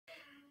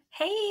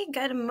Hey,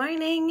 good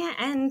morning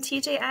and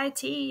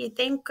TJIT.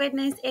 Thank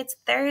goodness it's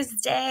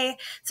Thursday.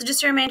 So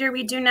just a reminder,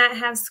 we do not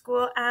have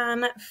school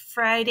on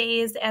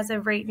Fridays as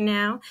of right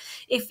now.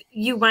 If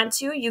you want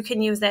to, you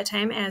can use that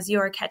time as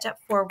your catch up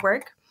for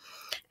work.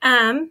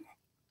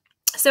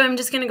 So I'm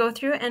just going to go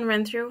through and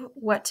run through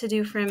what to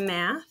do for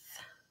math.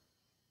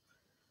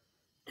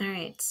 All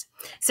right,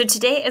 so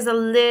today is a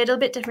little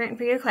bit different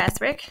for your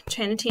classwork,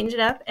 trying to change it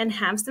up and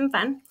have some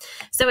fun.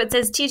 So it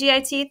says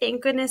TGIT,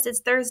 thank goodness it's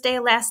Thursday,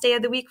 last day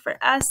of the week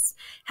for us.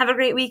 Have a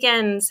great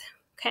weekend.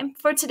 Okay,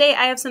 for today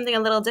I have something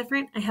a little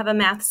different. I have a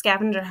math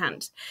scavenger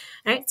hunt.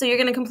 All right, so you're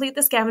going to complete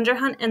the scavenger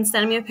hunt and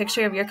send me a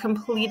picture of your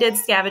completed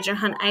scavenger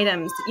hunt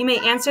items. You may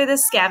answer the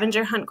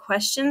scavenger hunt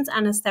questions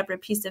on a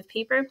separate piece of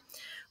paper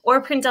or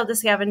print out the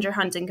scavenger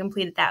hunt and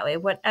complete it that way,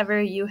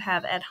 whatever you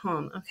have at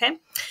home, okay?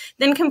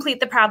 Then complete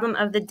the problem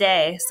of the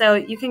day. So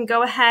you can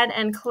go ahead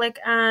and click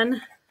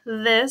on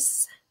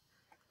this.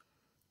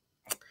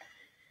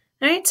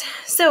 All right,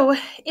 so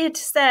it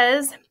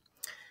says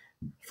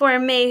for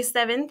May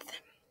 7th,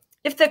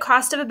 if the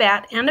cost of a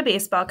bat and a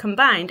baseball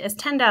combined is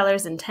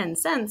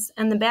 $10.10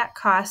 and the bat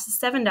costs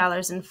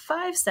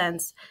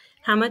 $7.05,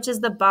 how much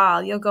is the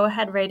ball? You'll go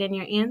ahead, write in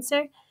your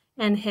answer,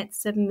 and hit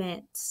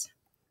submit.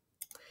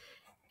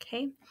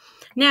 Okay,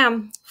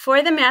 now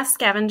for the math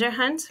scavenger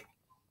hunt,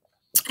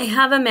 I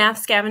have a math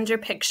scavenger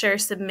picture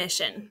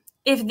submission.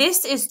 If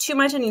this is too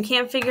much and you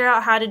can't figure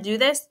out how to do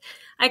this,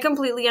 I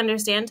completely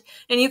understand,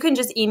 and you can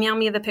just email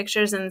me the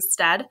pictures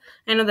instead.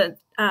 I know that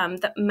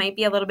that might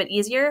be a little bit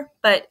easier,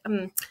 but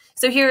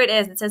so here it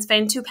is. It says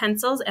find 2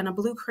 pencils and a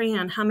blue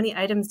crayon. How many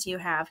items do you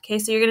have? Okay,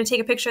 so you're going to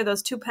take a picture of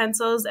those 2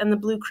 pencils and the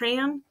blue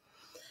crayon.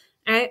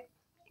 All right.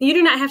 You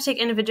do not have to take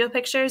individual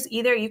pictures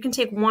either. You can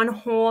take one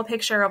whole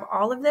picture of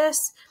all of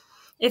this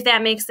if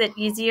that makes it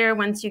easier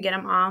once you get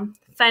them all.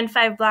 Find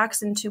 5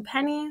 blocks and 2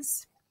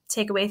 pennies.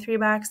 Take away 3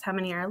 blocks. How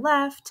many are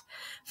left?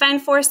 Find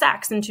 4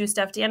 socks and 2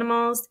 stuffed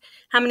animals.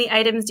 How many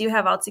items do you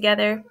have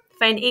altogether?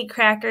 Find 8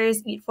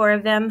 crackers. Eat 4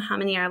 of them. How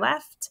many are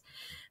left?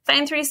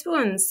 Find 3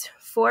 spoons,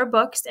 4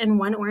 books, and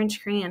 1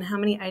 orange crayon. How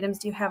many items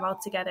do you have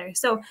altogether?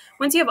 So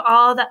once you have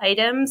all the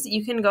items,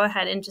 you can go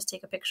ahead and just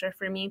take a picture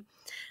for me.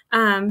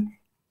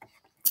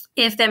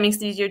 If that makes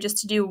it easier just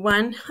to do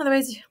one.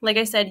 Otherwise, like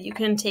I said, you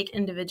can take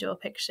individual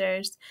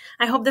pictures.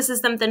 I hope this is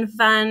something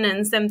fun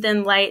and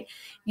something light.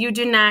 You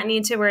do not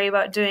need to worry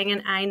about doing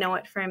an I know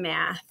it for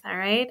math, all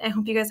right? I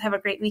hope you guys have a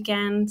great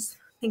weekend.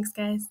 Thanks,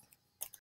 guys.